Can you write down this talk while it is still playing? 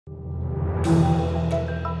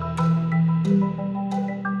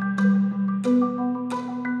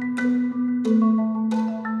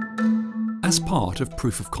As part of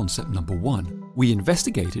proof of concept number 1, we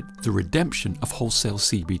investigated the redemption of wholesale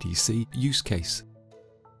CBDC use case.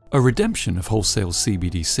 A redemption of wholesale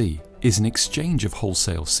CBDC is an exchange of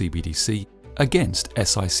wholesale CBDC against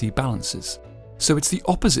SIC balances. So it's the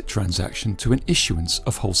opposite transaction to an issuance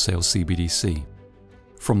of wholesale CBDC.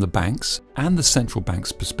 From the bank's and the central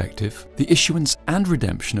bank's perspective, the issuance and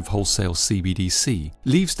redemption of wholesale CBDC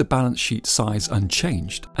leaves the balance sheet size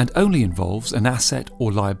unchanged and only involves an asset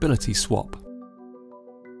or liability swap.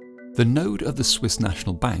 The node of the Swiss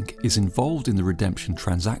National Bank is involved in the redemption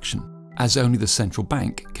transaction, as only the central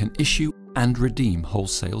bank can issue and redeem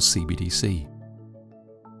wholesale CBDC.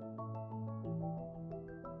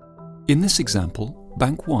 In this example,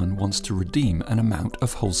 Bank 1 wants to redeem an amount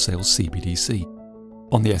of wholesale CBDC.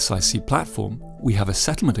 On the SIC platform, we have a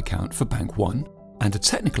settlement account for Bank 1 and a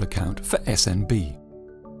technical account for SNB.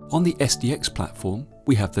 On the SDX platform,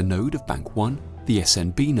 we have the node of Bank 1, the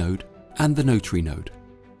SNB node, and the notary node.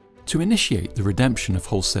 To initiate the redemption of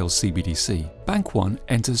wholesale CBDC, Bank 1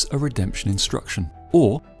 enters a redemption instruction,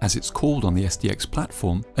 or, as it's called on the SDX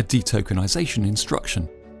platform, a detokenization instruction.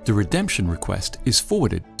 The redemption request is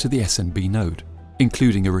forwarded to the SNB node,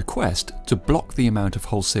 including a request to block the amount of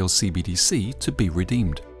wholesale CBDC to be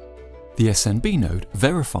redeemed. The SNB node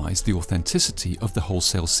verifies the authenticity of the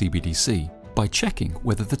wholesale CBDC by checking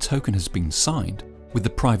whether the token has been signed with the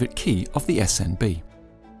private key of the SNB.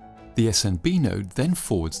 The SNB node then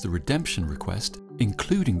forwards the redemption request,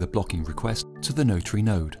 including the blocking request, to the notary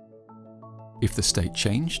node. If the state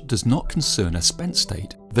change does not concern a spent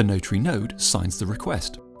state, the notary node signs the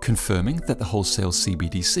request, confirming that the wholesale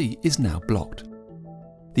CBDC is now blocked.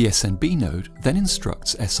 The SNB node then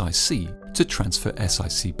instructs SIC to transfer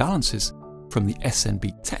SIC balances from the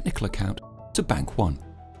SNB technical account to Bank 1.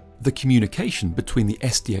 The communication between the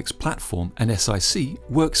SDX platform and SIC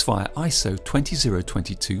works via ISO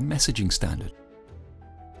 20022 messaging standard.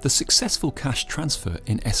 The successful cash transfer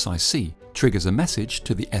in SIC triggers a message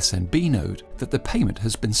to the SNB node that the payment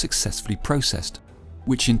has been successfully processed,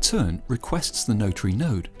 which in turn requests the notary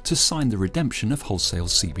node to sign the redemption of wholesale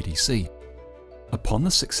CBDC. Upon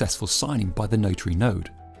the successful signing by the notary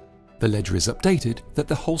node, the ledger is updated that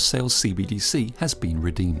the wholesale CBDC has been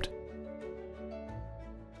redeemed.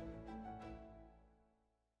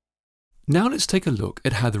 Now let's take a look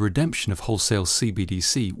at how the redemption of wholesale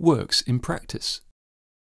CBDC works in practice.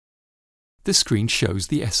 This screen shows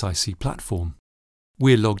the SIC platform.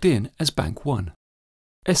 We're logged in as Bank 1.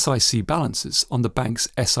 SIC balances on the bank's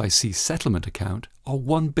SIC settlement account are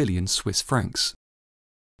 1 billion Swiss francs.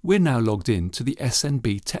 We're now logged in to the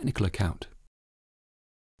SNB technical account.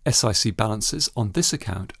 SIC balances on this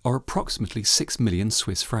account are approximately 6 million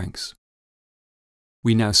Swiss francs.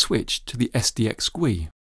 We now switch to the SDX GUI.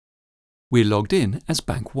 We're logged in as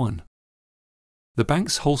Bank 1. The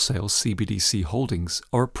bank's wholesale CBDC holdings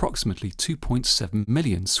are approximately 2.7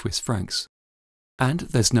 million Swiss francs, and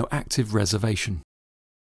there's no active reservation.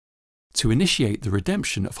 To initiate the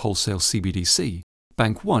redemption of wholesale CBDC,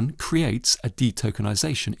 Bank 1 creates a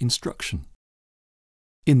detokenization instruction.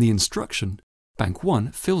 In the instruction, Bank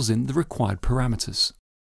 1 fills in the required parameters,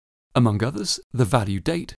 among others the value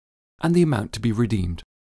date and the amount to be redeemed,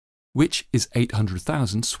 which is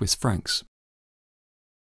 800,000 Swiss francs.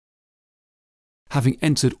 Having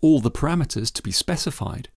entered all the parameters to be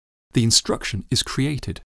specified, the instruction is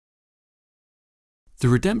created. The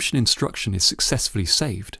redemption instruction is successfully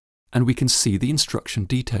saved, and we can see the instruction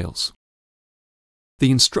details.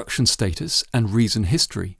 The instruction status and reason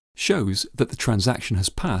history shows that the transaction has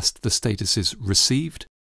passed the statuses received,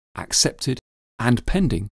 accepted, and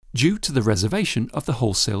pending due to the reservation of the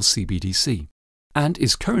wholesale CBDC, and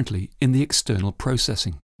is currently in the external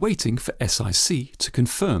processing, waiting for SIC to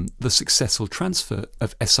confirm the successful transfer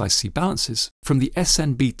of SIC balances from the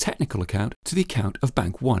SNB technical account to the account of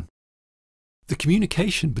Bank 1. The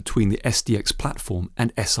communication between the SDX platform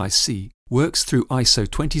and SIC works through ISO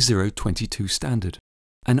 20022 standard.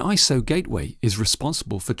 An ISO gateway is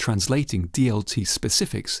responsible for translating DLT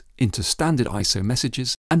specifics into standard ISO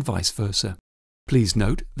messages and vice versa. Please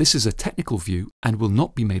note this is a technical view and will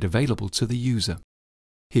not be made available to the user.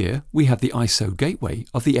 Here we have the ISO gateway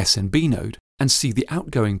of the SNB node and see the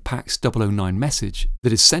outgoing PAX009 message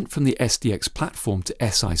that is sent from the SDX platform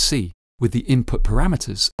to SIC with the input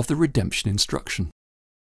parameters of the redemption instruction.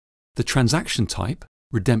 The transaction type,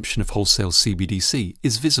 redemption of wholesale CBDC,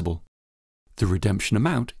 is visible. The redemption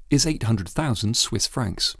amount is 800,000 Swiss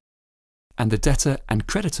francs, and the debtor and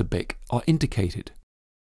creditor BIC are indicated.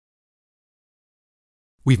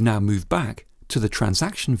 We've now moved back to the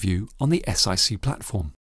transaction view on the SIC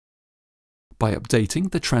platform. By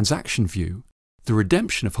updating the transaction view, the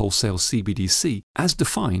redemption of wholesale CBDC as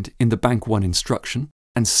defined in the Bank1 instruction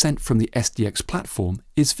and sent from the SDX platform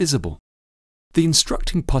is visible. The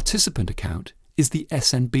instructing participant account is the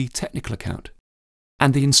SNB technical account,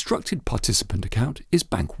 and the instructed participant account is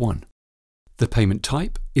Bank1. The payment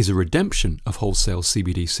type is a redemption of wholesale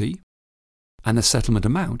CBDC, and the settlement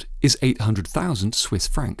amount is 800,000 Swiss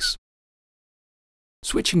francs.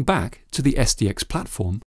 Switching back to the SDX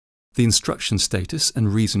platform, the instruction status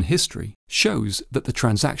and reason history shows that the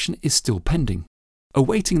transaction is still pending,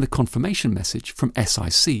 awaiting the confirmation message from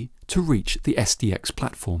SIC to reach the SDX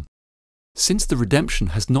platform. Since the redemption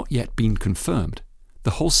has not yet been confirmed,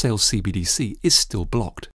 the wholesale CBDC is still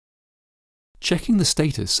blocked. Checking the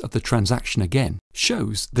status of the transaction again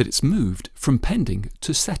shows that it's moved from pending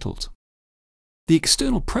to settled. The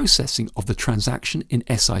external processing of the transaction in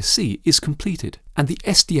SIC is completed, and the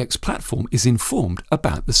SDX platform is informed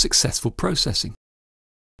about the successful processing.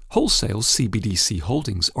 Wholesale CBDC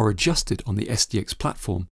holdings are adjusted on the SDX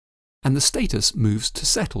platform, and the status moves to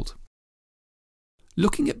settled.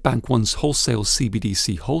 Looking at Bank1's wholesale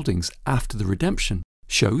CBDC holdings after the redemption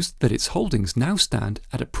shows that its holdings now stand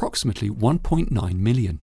at approximately 1.9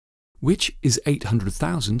 million, which is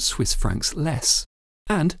 800,000 Swiss francs less,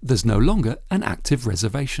 and there's no longer an active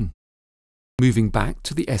reservation. Moving back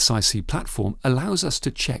to the SIC platform allows us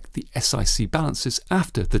to check the SIC balances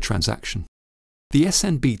after the transaction. The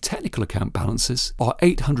SNB technical account balances are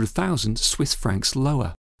 800,000 Swiss francs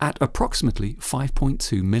lower, at approximately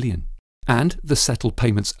 5.2 million, and the settled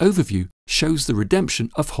payments overview shows the redemption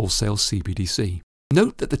of wholesale CBDC.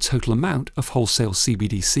 Note that the total amount of wholesale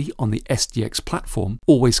CBDC on the SDX platform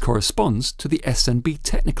always corresponds to the SNB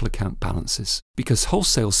technical account balances, because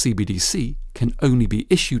wholesale CBDC can only be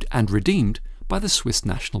issued and redeemed by the Swiss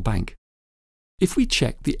National Bank. If we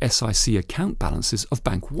check the SIC account balances of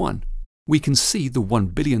Bank1, we can see the 1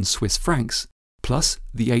 billion Swiss francs plus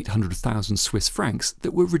the 800,000 Swiss francs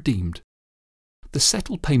that were redeemed. The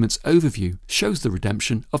settled payments overview shows the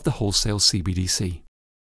redemption of the wholesale CBDC.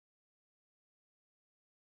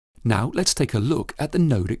 Now let's take a look at the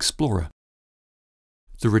Node Explorer.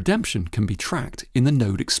 The redemption can be tracked in the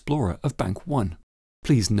Node Explorer of Bank1.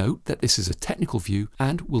 Please note that this is a technical view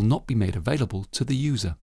and will not be made available to the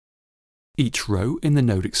user. Each row in the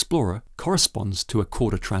Node Explorer corresponds to a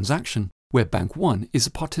quarter transaction where Bank1 is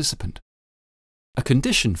a participant. A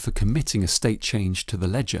condition for committing a state change to the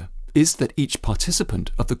ledger is that each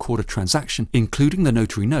participant of the quarter transaction, including the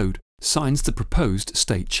notary node, signs the proposed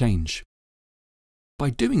state change. By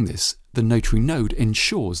doing this, the notary node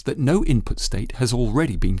ensures that no input state has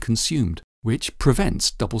already been consumed, which prevents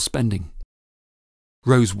double spending.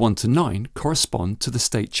 Rows 1 to 9 correspond to the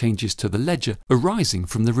state changes to the ledger arising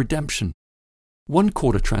from the redemption. One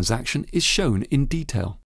quarter transaction is shown in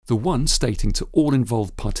detail, the one stating to all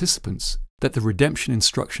involved participants that the redemption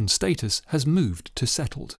instruction status has moved to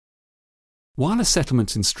settled. While a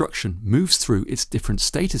settlement instruction moves through its different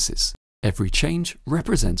statuses, every change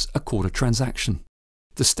represents a quarter transaction.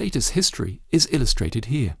 The status history is illustrated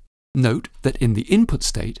here. Note that in the input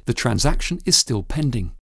state, the transaction is still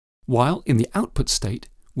pending, while in the output state,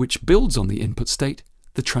 which builds on the input state,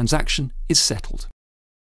 the transaction is settled.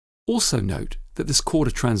 Also note that this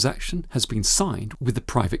quarter transaction has been signed with the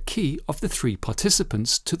private key of the 3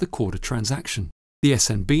 participants to the quarter transaction: the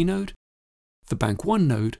SNB node, the Bank1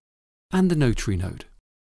 node, and the notary node.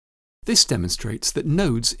 This demonstrates that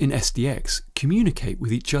nodes in SDX communicate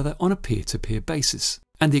with each other on a peer-to-peer basis,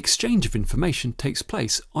 and the exchange of information takes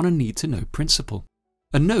place on a need-to-know principle.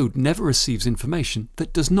 A node never receives information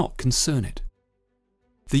that does not concern it.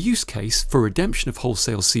 The use case for redemption of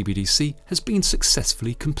wholesale CBDC has been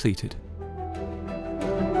successfully completed.